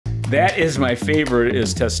That is my favorite,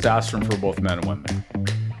 is testosterone for both men and women.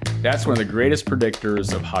 That's one of the greatest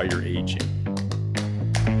predictors of how you're aging.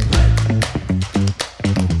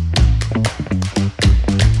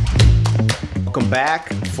 Welcome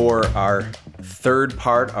back for our third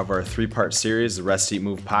part of our three-part series, the Rest, Eat,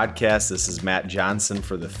 Move podcast. This is Matt Johnson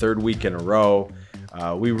for the third week in a row.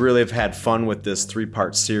 We really have had fun with this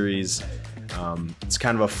three-part series. It's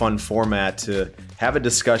kind of a fun format to have a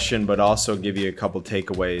discussion, but also give you a couple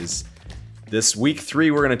takeaways. This week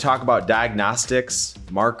 3, we're going to talk about diagnostics,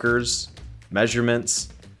 markers, measurements.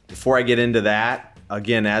 Before I get into that,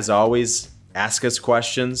 again, as always, ask us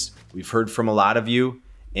questions. We've heard from a lot of you.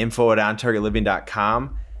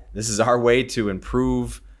 info@ontargetliving.com. This is our way to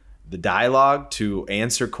improve the dialogue, to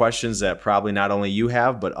answer questions that probably not only you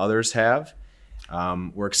have, but others have.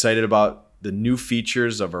 We're excited about the new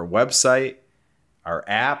features of our website, our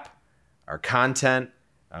app, our content,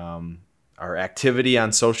 our activity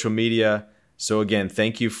on social media. So again,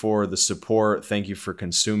 thank you for the support. Thank you for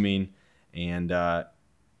consuming. And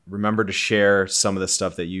remember to share some of the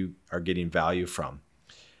stuff that you are getting value from.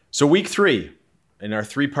 So week 3, in our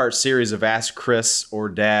three-part series of Ask Chris or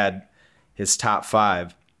Dad his top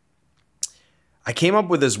 5, I came up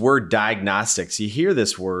with this word diagnostics. You hear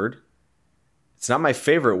this word. It's not my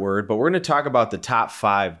favorite word, but we're going to talk about the top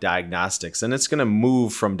 5 diagnostics, and it's going to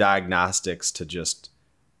move from diagnostics to just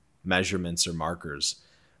measurements or markers.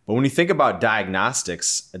 But when you think about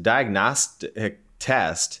diagnostics, a diagnostic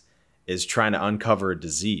test is trying to uncover a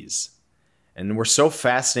disease. And we're so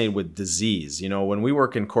fascinated with disease. You know, when we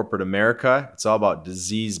work in corporate America, it's all about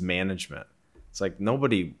disease management. It's like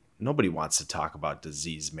nobody wants to talk about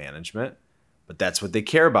disease management, but that's what they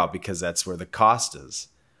care about because that's where the cost is.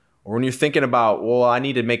 Or when you're thinking about, well, I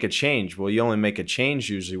need to make a change. Well, you only make a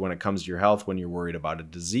change usually when it comes to your health when you're worried about a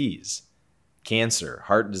disease. Cancer,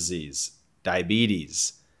 heart disease,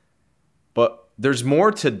 diabetes. But there's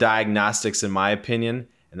more to diagnostics in my opinion,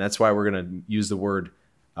 and that's why we're going to use the word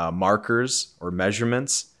markers or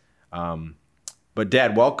measurements. But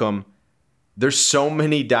Dad, welcome. There's so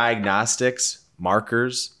many diagnostics,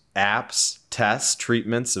 markers, apps, tests,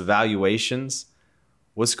 treatments, evaluations.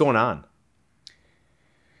 What's going on?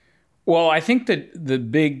 Well, I think that the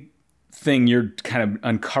big thing you're kind of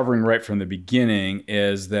uncovering right from the beginning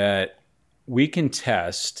is that we can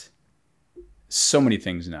test so many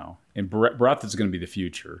things now. And breath is going to be the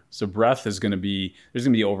future. So breath is going to be, there's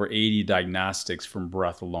going to be over 80 diagnostics from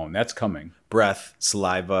breath alone. That's coming. Breath,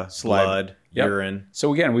 saliva, blood, yep. urine.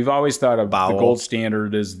 So again, we've always thought of bowel. The gold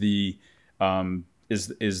standard is the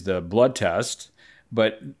blood test.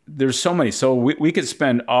 But there's so many. So we could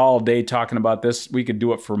spend all day talking about this. We could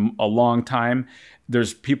do it for a long time.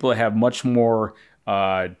 There's people that have much more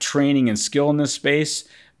training and skill in this space.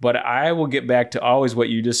 But I will get back to always what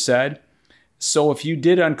you just said. So if you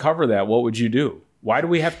did uncover that, what would you do? Why do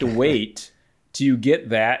we have to wait till you get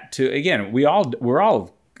that to, again, we're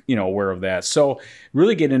all aware of that. So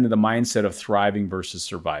really get into the mindset of thriving versus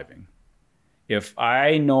surviving. If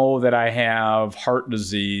I know that I have heart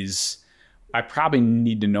disease, I probably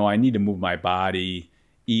need to know I need to move my body,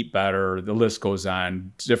 eat better. The list goes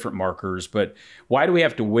on, different markers. But why do we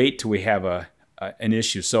have to wait till we have an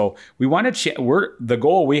issue? So we want to the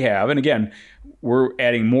goal we have, and again, we're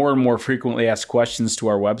adding more and more frequently asked questions to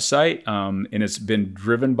our website, and it's been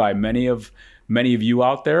driven by many of you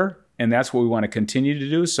out there, and that's what we want to continue to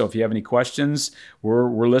do. So if you have any questions,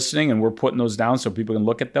 we're listening and we're putting those down so people can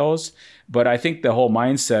look at those. But I think the whole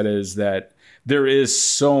mindset is that there is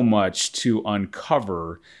so much to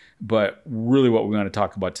uncover, but really what we want to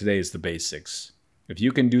talk about today is the basics. If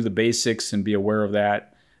you can do the basics and be aware of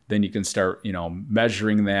that, then you can start,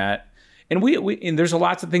 measuring that. And and there's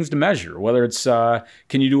lots of things to measure, whether it's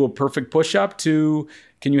can you do a perfect push-up to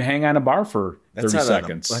can you hang on a bar for 30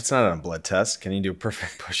 seconds? That's not on a blood test. Can you do a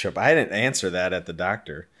perfect push-up? I didn't answer that at the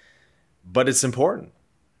doctor, but it's important,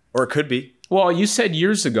 or it could be. Well, you said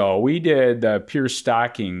years ago we did the pure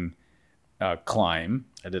stocking climb.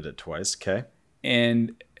 I did it twice. Okay.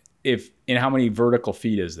 And how many vertical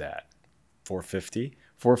feet is that? 450.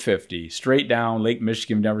 450 straight down Lake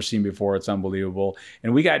Michigan. We've never seen before. It's unbelievable.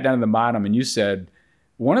 And we got down to the bottom, and you said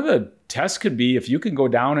one of the tests could be if you can go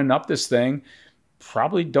down and up this thing,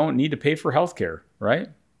 probably don't need to pay for healthcare, right?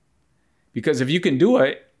 Because if you can do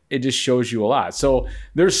it, it just shows you a lot. So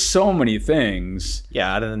there's so many things.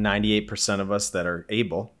 Yeah, out of the 98% of us that are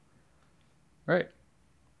able. Right.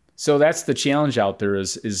 So that's the challenge out there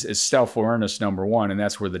is self-awareness, number one, and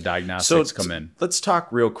that's where the diagnostics come in. Let's talk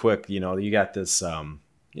real quick. You got this,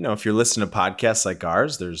 if you're listening to podcasts like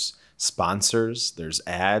ours, there's sponsors, there's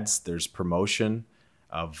ads, there's promotion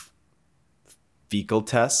of fecal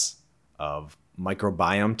tests, of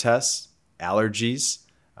microbiome tests, allergies.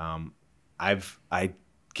 I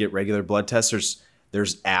get regular blood tests.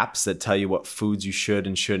 There's apps that tell you what foods you should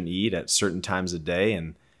and shouldn't eat at certain times of day,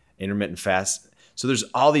 and intermittent fast. So there's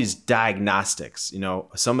all these diagnostics.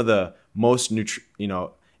 Some of the most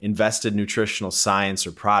invested nutritional science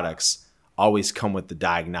or products always come with the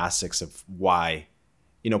diagnostics of why.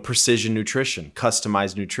 Precision nutrition,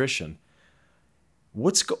 customized nutrition.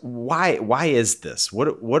 Why is this?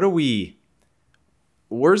 What are we?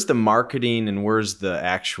 Where's the marketing and where's the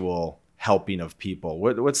actual helping of people?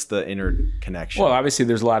 What's the interconnection? Well, obviously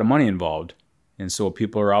there's a lot of money involved. And so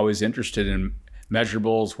people are always interested in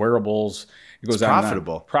measurables, wearables. It goes on.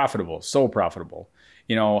 Profitable. Profitable. So profitable.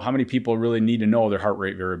 How many people really need to know their heart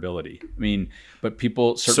rate variability? I mean, but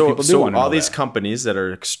certain people do want to know all these that. companies that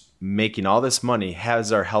are making all this money,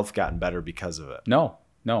 has our health gotten better because of it? No.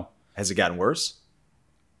 Has it gotten worse?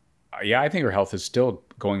 Yeah, I think our health is still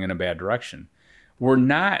going in a bad direction.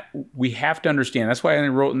 We have to understand. That's why I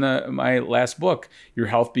wrote in my last book, your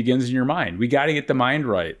health begins in your mind. We got to get the mind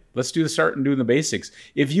right. Let's start and do the basics.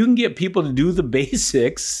 If you can get people to do the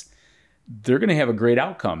basics, they're going to have a great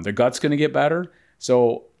outcome. Their gut's going to get better.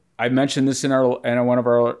 So I mentioned this in one of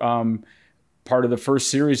our part of the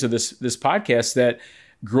first series of this podcast, that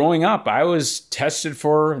growing up, I was tested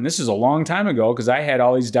for, and this is a long time ago because I had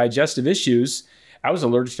all these digestive issues. I was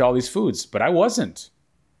allergic to all these foods, but I wasn't.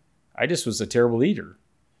 I just was a terrible eater.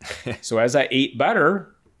 So as I ate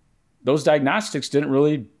better, those diagnostics didn't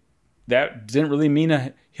really mean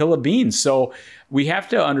a hill of beans. So we have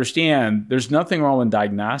to understand there's nothing wrong with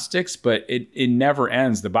diagnostics, but it never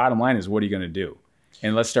ends. The bottom line is, what are you going to do?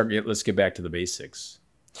 And let's get back to the basics.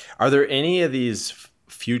 Are there any of these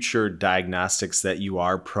future diagnostics that you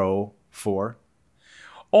are pro for?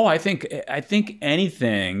 Oh, I think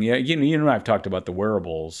anything. I've talked about the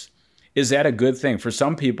wearables. Is that a good thing? For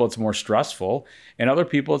some people, it's more stressful, and other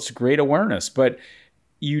people, it's great awareness. But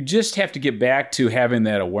you just have to get back to having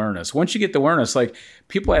that awareness. Once you get the awareness, like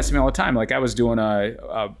people ask me all the time, like I was doing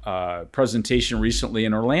a presentation recently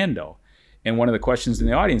in Orlando, and one of the questions in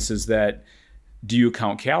the audience is that, do you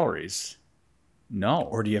count calories? No.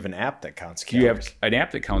 Or do you have an app that counts calories? Do you have an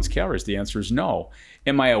app that counts calories? The answer is no.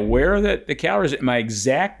 Am I aware that the calories, am I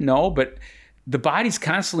exact? No, but the body's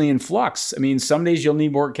constantly in flux. I mean, some days you'll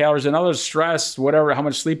need more calories than others, stress, whatever, how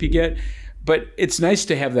much sleep you get. But it's nice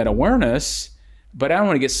to have that awareness, but I don't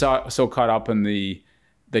want to get so caught up in the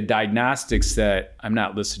diagnostics that I'm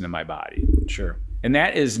not listening to my body. Sure. And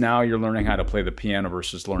that is, now you're learning how to play the piano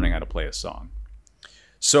versus learning how to play a song.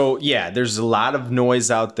 So yeah, there's a lot of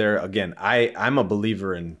noise out there. Again, I'm a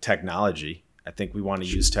believer in technology. I think we want to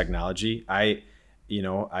use technology. I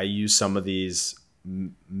use some of these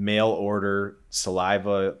mail order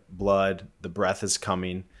saliva, blood, the breath is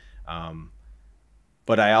coming.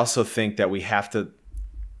 But I also think that we have to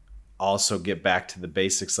also get back to the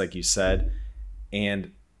basics, like you said,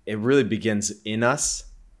 and it really begins in us,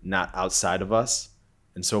 not outside of us.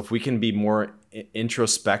 And so if we can be more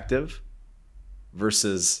introspective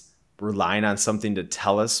versus relying on something to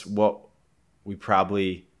tell us what we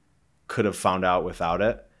probably could have found out without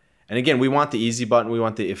it. And again, we want the easy button. We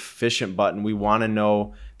want the efficient button. We want to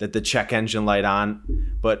know that the check engine light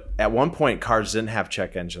on. But at one point, cars didn't have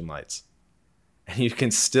check engine lights. And you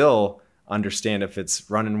can still understand if it's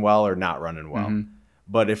running well or not running well. Mm-hmm.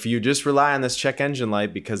 But if you just rely on this check engine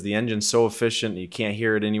light because the engine's so efficient, you can't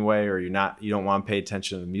hear it anyway, or you don't want to pay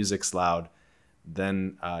attention to the music's loud,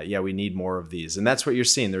 then we need more of these. And that's what you're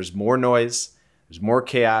seeing. There's more noise. There's more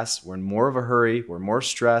chaos. We're in more of a hurry. We're more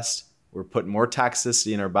stressed. We're putting more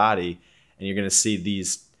toxicity in our body. And you're going to see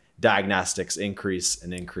these diagnostics increase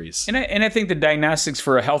and increase. And I think the diagnostics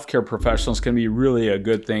for a healthcare professional is going to be really a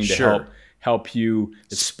good thing to help you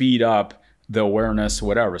speed up the awareness,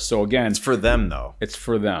 whatever. So again, it's for them though. It's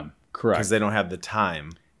for them. Correct. Because they don't have the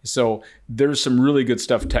time. So there's some really good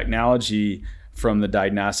stuff, technology from the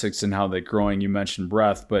diagnostics and how they're growing. You mentioned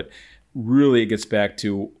breath, but really it gets back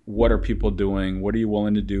to, what are people doing? What are you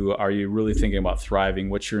willing to do? Are you really thinking about thriving?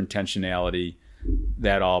 What's your intentionality?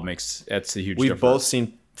 That's a huge difference. We've both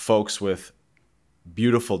seen folks with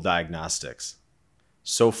beautiful diagnostics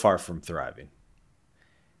so far from thriving.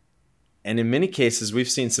 And in many cases, we've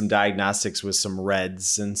seen some diagnostics with some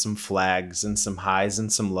reds and some flags and some highs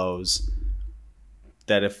and some lows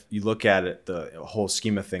that if you look at it, the whole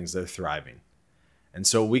scheme of things, they're thriving. And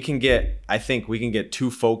so I think we can get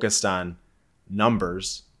too focused on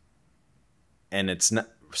numbers, and it's not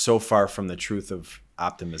so far from the truth of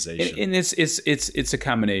optimization. And it's a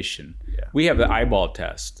combination. Yeah. We have the eyeball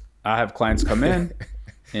test. I have clients come in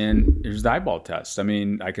and here's the eyeball test. I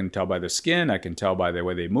mean, I can tell by the skin, I can tell by the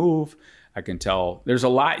way they move, I can tell, there's a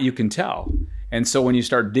lot you can tell. And so when you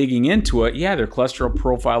start digging into it, yeah, their cholesterol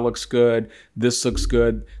profile looks good. This looks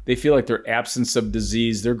good. They feel like their absence of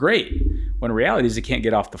disease, they're great. When in reality is they can't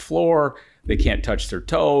get off the floor. They can't touch their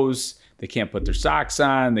toes. They can't put their socks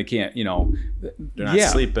on. They can't, you know. They're not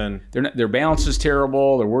sleeping. Their balance is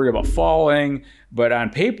terrible. They're worried about falling. But on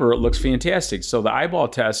paper, it looks fantastic. So the eyeball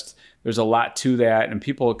test, there's a lot to that. And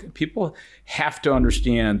people have to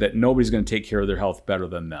understand that nobody's going to take care of their health better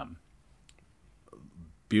than them.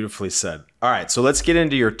 Beautifully said. All right, so let's get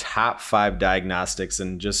into your top 5 diagnostics,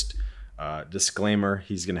 and just disclaimer,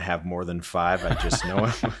 he's going to have more than 5. I just know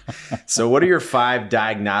him. So what are your 5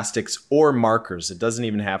 diagnostics or markers? It doesn't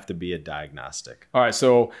even have to be a diagnostic. All right,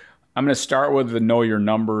 so I'm going to start with the Know Your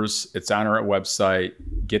Numbers. It's on our website.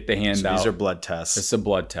 Get the handout. So these are blood tests. It's a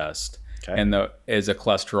blood test. Okay. And is a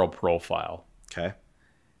cholesterol profile. Okay.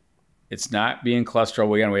 It's not being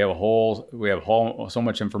cholesterol. Again, we have so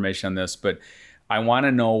much information on this, but I want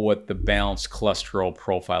to know what the balanced cholesterol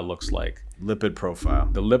profile looks like. Lipid profile.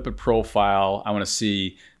 The lipid profile, I want to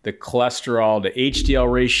see the cholesterol to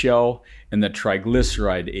HDL ratio and the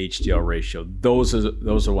triglyceride to HDL ratio. Those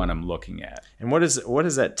are what I'm looking at. And what is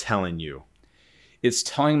that telling you? It's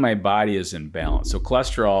telling my body is in balance. So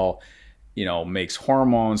cholesterol, you know, makes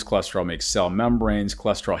hormones. Cholesterol makes cell membranes.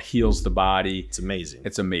 Cholesterol heals the body. It's amazing.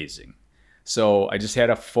 It's amazing. So I just had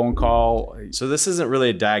a phone call. So this isn't really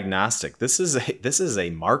a diagnostic. This is a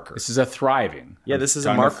marker. This is a thriving. Yeah, this is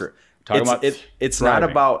a marker. It's not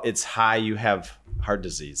about it's high, you have heart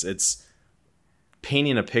disease. It's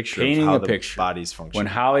painting a picture of how the body's functioning.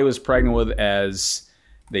 When Holly was pregnant with Ez,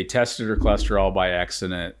 they tested her cholesterol by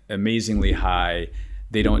accident, amazingly high.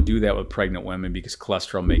 They don't do that with pregnant women because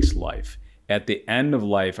cholesterol makes life. At the end of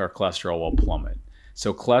life, our cholesterol will plummet.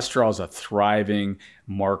 So cholesterol is a thriving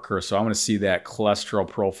marker. So I want to see that cholesterol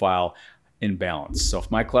profile in balance. So if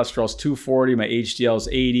my cholesterol is 240, my HDL is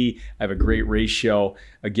 80, I have a great ratio.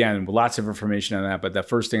 Again, lots of information on that, but the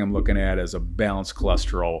first thing I'm looking at is a balanced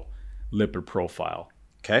cholesterol lipid profile.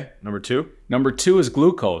 Okay, number 2? Number 2 is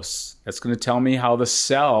glucose. That's going to tell me how the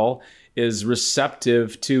cell is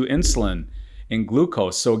receptive to insulin and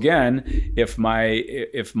glucose. So again, if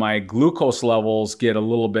my glucose levels get a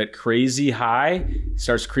little bit crazy high,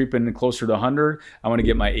 starts creeping closer to 100, I want to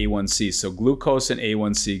get my A1C. So glucose and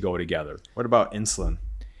A1C go together. What about insulin?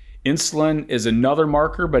 Insulin is another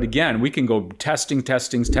marker, but again, we can go testing.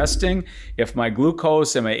 If my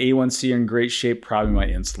glucose and my A1C are in great shape, probably my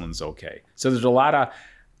insulin's okay. So there's a lot of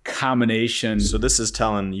combination. So this is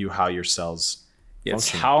telling you how your cells It's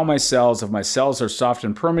function. how my cells, if my cells are soft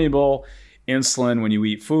and permeable, insulin, when you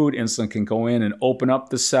eat food, insulin can go in and open up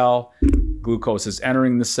the cell. Glucose is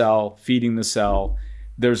entering the cell, feeding the cell.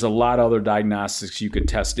 There's a lot of other diagnostics. You could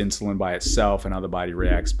test insulin by itself and how the body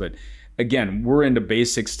reacts. But again, we're into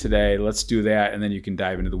basics today. Let's do that, and then you can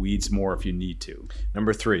dive into the weeds more if you need to.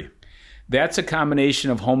 Number 3. That's a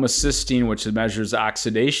combination of homocysteine, which measures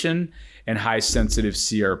oxidation, and high-sensitive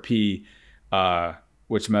CRP,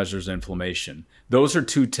 which measures inflammation. Those are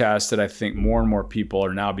 2 tests that I think more and more people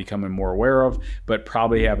are now becoming more aware of, but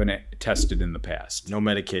probably haven't tested in the past. No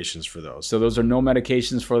medications for those. So those are no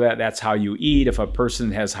medications for that. That's how you eat. If a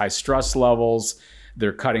person has high stress levels,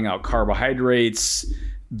 they're cutting out carbohydrates,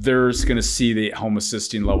 they're going to see the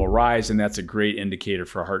homocysteine level rise, and that's a great indicator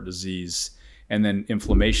for heart disease. And then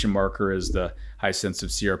inflammation marker is the high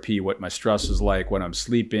sensitive CRP, what my stress is like, what I'm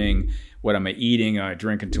sleeping, what am I eating, am I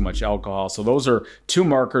drinking too much alcohol. So those are 2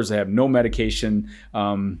 markers that have no medication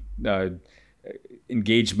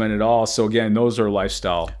engagement at all. So again, those are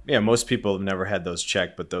lifestyle. Yeah, most people have never had those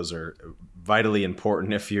checked, but those are vitally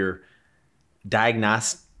important if you're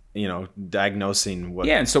diagnosing what.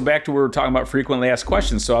 Yeah, and so back to what we were talking about frequently asked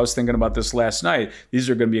questions. So I was thinking about this last night. These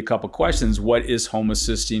are going to be a couple questions. What is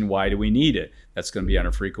homocysteine? Why do we need it? That's going to be on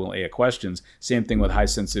our frequently asked questions. Same thing with high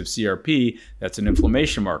sensitive CRP. That's an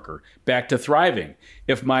inflammation marker. Back to thriving.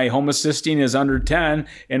 If my homocysteine is under 10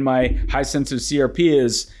 and my high sensitive CRP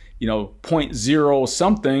is 0.0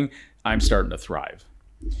 something, I'm starting to thrive.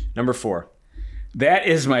 Number 4. That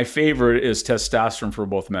is my favorite, is testosterone for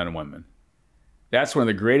both men and women. That's one of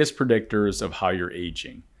the greatest predictors of how you're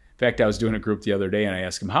aging. In fact, I was doing a group the other day and I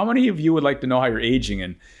asked them, how many of you would like to know how you're aging?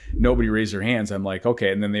 And nobody raised their hands. I'm like,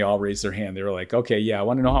 okay. And then they all raised their hand. They were like, okay, yeah, I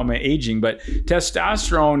want to know how I'm aging. But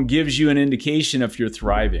testosterone gives you an indication if you're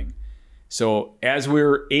thriving. So as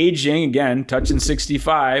we're aging, again, touching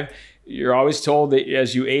 65, you're always told that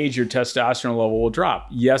as you age, your testosterone level will drop.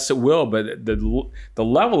 Yes, it will, but the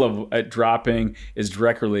level of it dropping is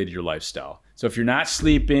directly related to your lifestyle. So if you're not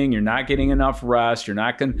sleeping, you're not getting enough rest, you're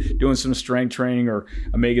not doing some strength training or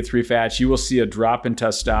omega-3 fats, you will see a drop in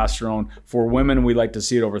testosterone. For women, we like to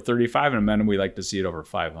see it over 35, and men, we like to see it over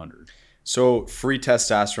 500. So free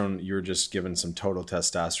testosterone, you're just given some total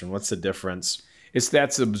testosterone. What's the difference?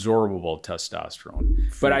 That's absorbable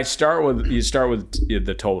testosterone. But you start with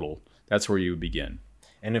the total. That's where you begin.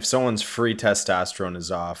 And if someone's free testosterone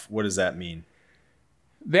is off, what does that mean?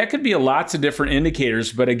 That could be lots of different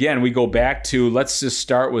indicators, but again, we go back to, let's just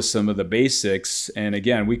start with some of the basics. And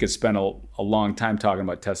again, we could spend a long time talking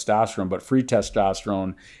about testosterone, but free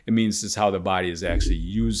testosterone, it means it's how the body is actually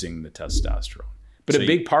using the testosterone. But so a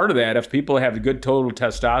big part of that, if people have good total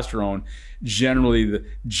testosterone, generally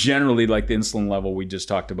like the insulin level we just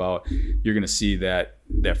talked about, you're going to see that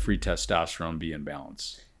free testosterone be in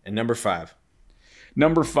balance. And number 5.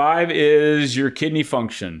 Number 5 is your kidney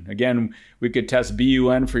function. Again, we could test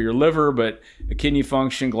BUN for your liver, but the kidney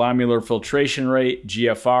function, glomerular filtration rate,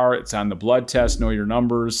 GFR, it's on the blood test, know your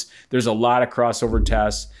numbers. There's a lot of crossover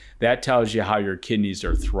tests. That tells you how your kidneys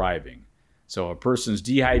are thriving. So a person's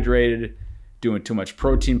dehydrated, doing too much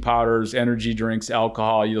protein powders, energy drinks,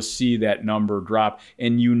 alcohol, you'll see that number drop.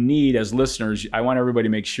 And you need, as listeners, I want everybody to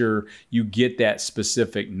make sure you get that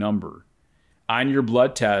specific number. On your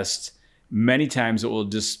blood test, many times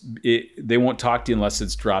they won't talk to you unless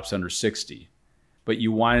it drops under 60. But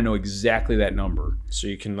you want to know exactly that number. So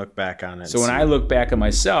you can look back on it. So when I look back at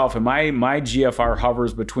myself, and my GFR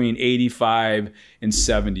hovers between 85 and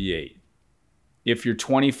 78. If you're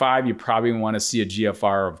 25, you probably want to see a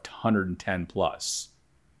GFR of 110 plus.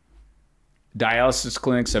 Dialysis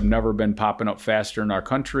clinics have never been popping up faster in our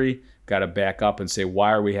country. Got to back up and say,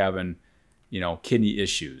 why are we having, kidney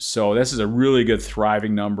issues? So this is a really good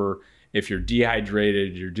thriving number. If you're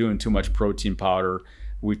dehydrated, you're doing too much protein powder.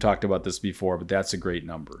 We've talked about this before, but that's a great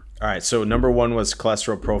number. All right, so number 1 was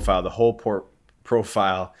cholesterol profile. The whole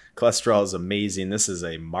profile. Cholesterol is amazing. This is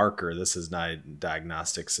a marker. This is not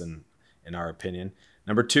diagnostics in our opinion.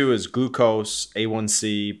 Number 2 is glucose,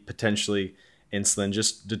 A1C, potentially insulin,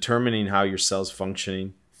 just determining how your cell's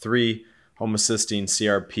functioning. 3, homocysteine,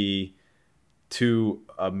 CRP, 2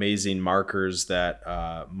 amazing markers that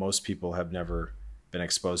most people have never been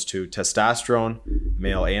exposed to. Testosterone,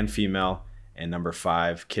 male and female. And number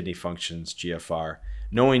 5, kidney functions, GFR.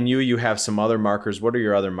 Knowing you have some other markers. What are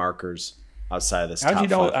your other markers outside of this? How do you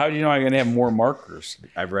know I'm going to have more markers?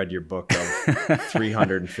 I've read your book of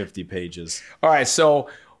 350 pages. All right, so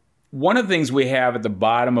one of the things we have at the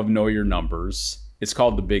bottom of Know Your Numbers, it's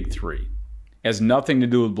called the Big 3. It has nothing to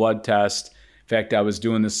do with blood test. In fact, I was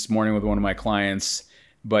doing this morning with one of my clients,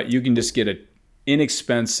 but you can just get an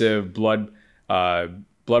inexpensive blood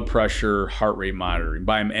pressure, heart rate monitoring.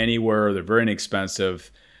 Buy them anywhere. They're very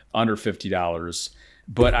inexpensive, under $50.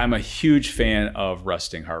 But I'm a huge fan of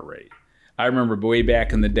resting heart rate. I remember way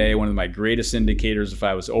back in the day, one of my greatest indicators, if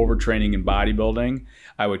I was overtraining in bodybuilding,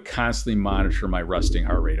 I would constantly monitor my resting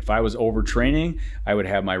heart rate. If I was overtraining, I would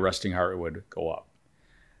have my resting heart rate would go up.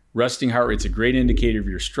 Resting heart rate is a great indicator of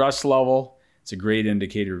your stress level. It's a great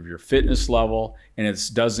indicator of your fitness level, and it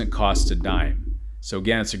doesn't cost a dime. So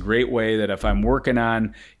again, it's a great way that if I'm working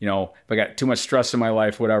on, if I got too much stress in my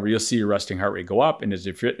life, whatever, you'll see your resting heart rate go up. And as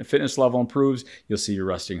your fitness level improves, you'll see your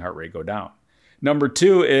resting heart rate go down. Number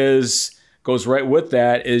 2 goes right with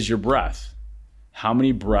that is your breath. How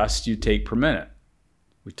many breaths do you take per minute?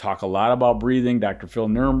 We talk a lot about breathing. Dr. Phil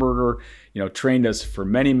Nuremberger, trained us for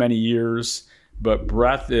many, many years. But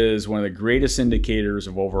breath is one of the greatest indicators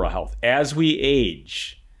of overall health. As we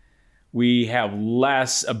age, we have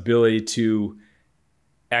less ability to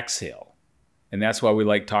exhale. And that's why we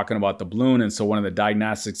like talking about the balloon. And so one of the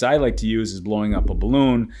diagnostics I like to use is blowing up a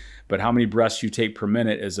balloon. But how many breaths you take per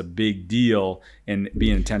minute is a big deal, and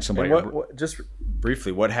being intentional about just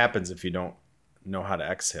briefly, what happens if you don't know how to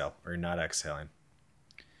exhale or you're not exhaling?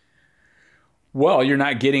 Well, you're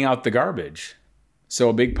not getting out the garbage. So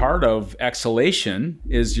a big part of exhalation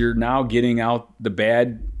is you're now getting out the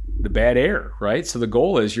bad air, right? So the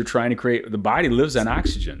goal is you're trying to create, the body lives on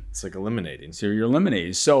oxygen. It's like eliminating. So you're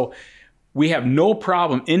eliminating. So we have no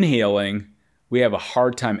problem inhaling. We have a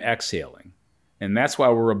hard time exhaling. And that's why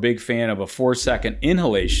we're a big fan of a 4-second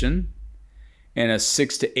inhalation and a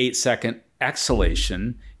 6 to 8 second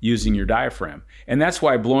exhalation using your diaphragm. And that's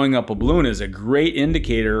why blowing up a balloon is a great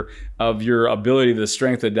indicator of your ability, the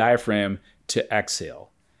strength of the diaphragm to exhale.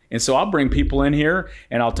 And so I'll bring people in here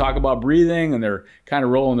and I'll talk about breathing and they're kind of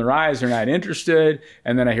rolling their eyes. They're not interested.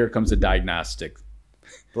 And then here comes the diagnostic.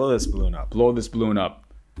 Blow this balloon up. Blow this balloon up.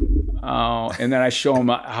 And then I show them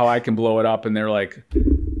how I can blow it up. And they're like,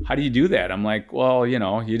 how do you do that? I'm like, well,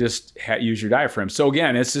 you just use your diaphragm. So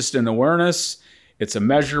again, it's just an awareness. It's a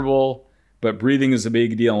measurable, but breathing is a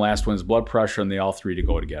big deal. And last one is blood pressure, and they all three to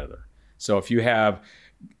go together. So if you have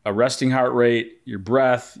a resting heart rate, your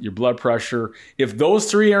breath, your blood pressure. If those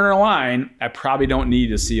three are in line, I probably don't need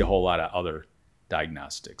to see a whole lot of other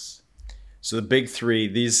diagnostics. So the big three,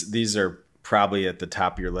 these are probably at the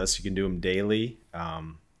top of your list. You can do them daily.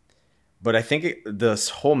 But I think this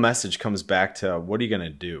whole message comes back to, what are you going to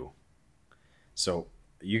do? So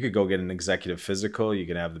you could go get an executive physical. You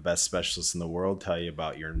can have the best specialists in the world tell you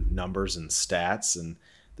about your numbers and stats. And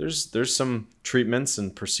there's some treatments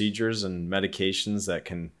and procedures and medications that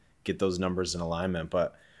can get those numbers in alignment.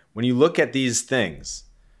 But when you look at these things,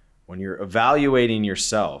 when you're evaluating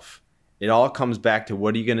yourself, it all comes back to,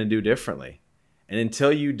 what are you going to do differently? And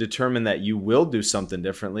until you determine that you will do something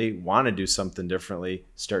differently, want to do something differently,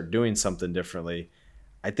 start doing something differently,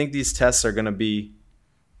 I think these tests are going to be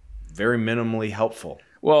very minimally helpful.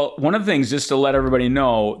 Well, one of the things, just to let everybody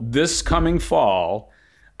know, this coming fall,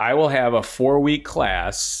 I will have a 4-week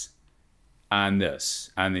class on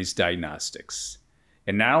these diagnostics.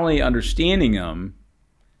 And not only understanding them,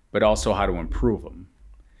 but also how to improve them.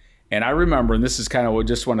 And I remember, and this is kind of,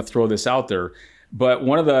 just want to throw this out there, but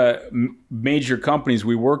one of the major companies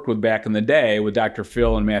we worked with back in the day with Dr.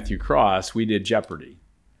 Phil and Matthew Cross, we did Jeopardy.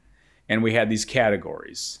 And we had these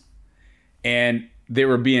categories. And they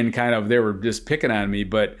were they were just picking on me,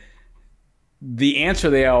 but the answer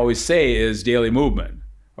they always say is daily movement,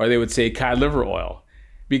 or they would say cod liver oil,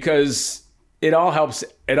 because it all helps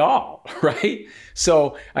it all, right?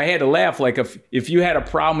 So I had to laugh, like if you had a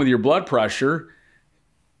problem with your blood pressure,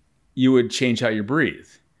 you would change how you breathe.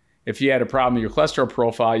 If you had a problem with your cholesterol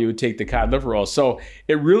profile, you would take the cod liver oil. So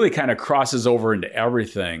it really kind of crosses over into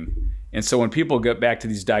everything. And so when people get back to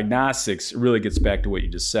these diagnostics, it really gets back to what you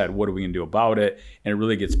just said. What are we going to do about it? And it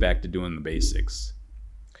really gets back to doing the basics.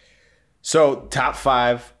 So top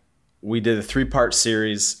 5, we did a 3-part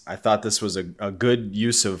series. I thought this was a good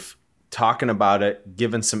use of talking about it,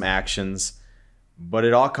 giving some actions. But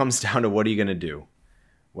it all comes down to, what are you going to do?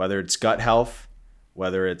 Whether it's gut health,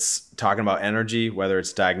 whether it's talking about energy, whether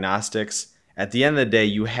it's diagnostics, at the end of the day,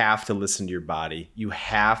 you have to listen to your body. You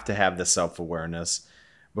have to have the self-awareness.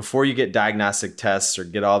 Before you get diagnostic tests or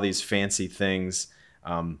get all these fancy things,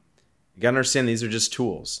 you got to understand these are just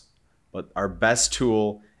tools. But our best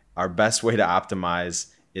tool, our best way to optimize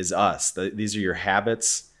is us. These are your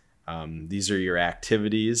habits. These are your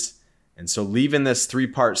activities. And so leaving this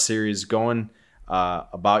 3-part series going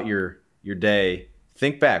about your day,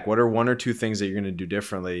 think back. What are 1 or 2 things that you're going to do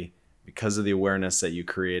differently because of the awareness that you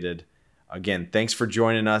created? Again, thanks for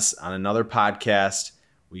joining us on another podcast.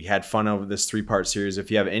 We had fun over this 3-part series. If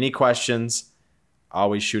you have any questions,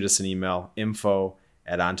 always shoot us an email,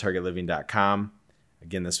 info@ontargetliving.com.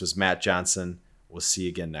 Again, this was Matt Johnson. We'll see you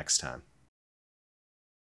again next time.